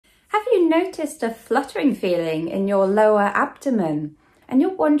noticed a fluttering feeling in your lower abdomen and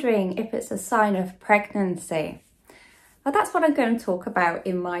you're wondering if it's a sign of pregnancy? Well, that's what I'm going to talk about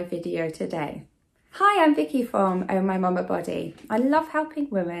in my video today. Hi, I'm Vicky from Oh My Mama Body. I love helping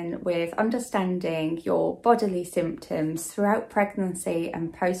women with understanding your bodily symptoms throughout pregnancy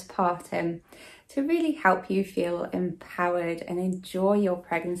and postpartum to really help you feel empowered and enjoy your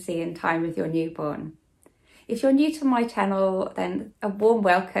pregnancy and time with your newborn. If you're new to my channel, then a warm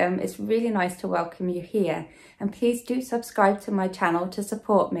welcome. It's really nice to welcome you here. And please do subscribe to my channel to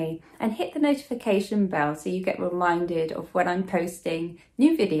support me and hit the notification bell so you get reminded of when I'm posting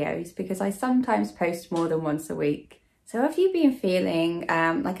new videos, because I sometimes post more than once a week. So have you been feeling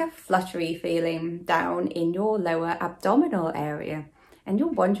like a fluttery feeling down in your lower abdominal area? And you're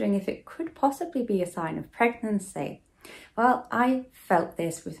wondering if it could possibly be a sign of pregnancy? Well, I felt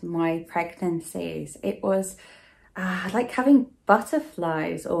this with my pregnancies. It was like having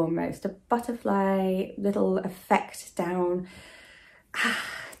butterflies almost, a butterfly little effect down.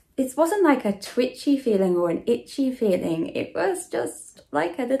 It wasn't like a twitchy feeling or an itchy feeling. It was just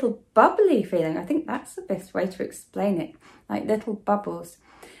like a little bubbly feeling. I think that's the best way to explain it, like little bubbles.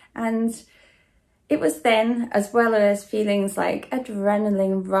 And it was then, as well as feelings like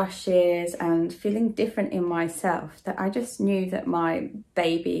adrenaline rushes and feeling different in myself, that I just knew that my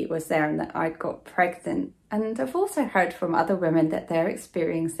baby was there and that I'd got pregnant. And I've also heard from other women that they're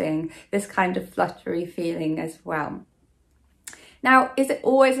experiencing this kind of fluttery feeling as well. Now, is it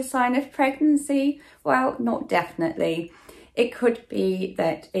always a sign of pregnancy? Well, not definitely. It could be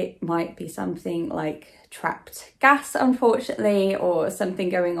that it might be something like trapped gas, unfortunately, or something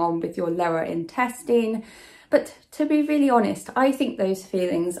going on with your lower intestine. But to be really honest, I think those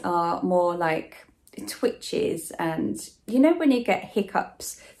feelings are more like twitches, and you know when you get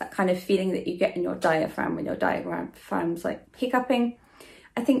hiccups, that kind of feeling that you get in your diaphragm when your diaphragm's like hiccuping.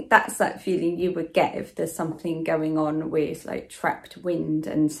 I think that's that feeling you would get if there's something going on with like trapped wind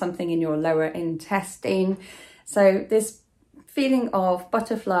and something in your lower intestine. So this feeling of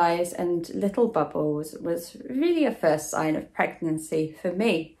butterflies and little bubbles was really a first sign of pregnancy for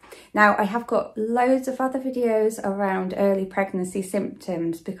me. Now, I have got loads of other videos around early pregnancy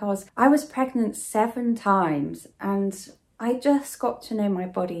symptoms because I was pregnant 7 times and I just got to know my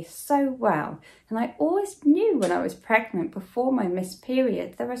body so well. And I always knew when I was pregnant before my missed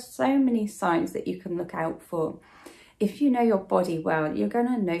period, there are so many signs that you can look out for. If you know your body well, you're going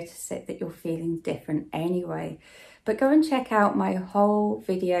to notice it that you're feeling different anyway. But go and check out my whole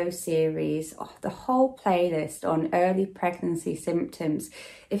video series, the whole playlist on early pregnancy symptoms.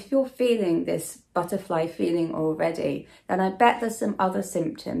 If you're feeling this butterfly feeling already, then I bet there's some other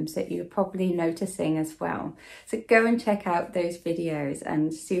symptoms that you're probably noticing as well. So go and check out those videos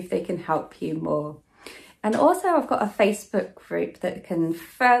and see if they can help you more. And also I've got a Facebook group that can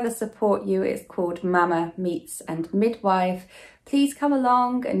further support you. It's called Mama Meets and Midwife. Please come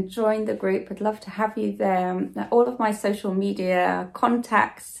along and join the group. I'd love to have you there. All of my social media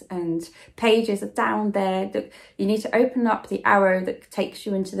contacts and pages are down there. You need to open up the arrow that takes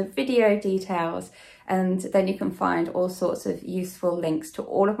you into the video details, and then you can find all sorts of useful links to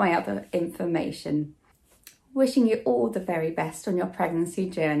all of my other information. Wishing you all the very best on your pregnancy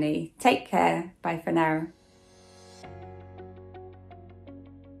journey. Take care. Bye for now.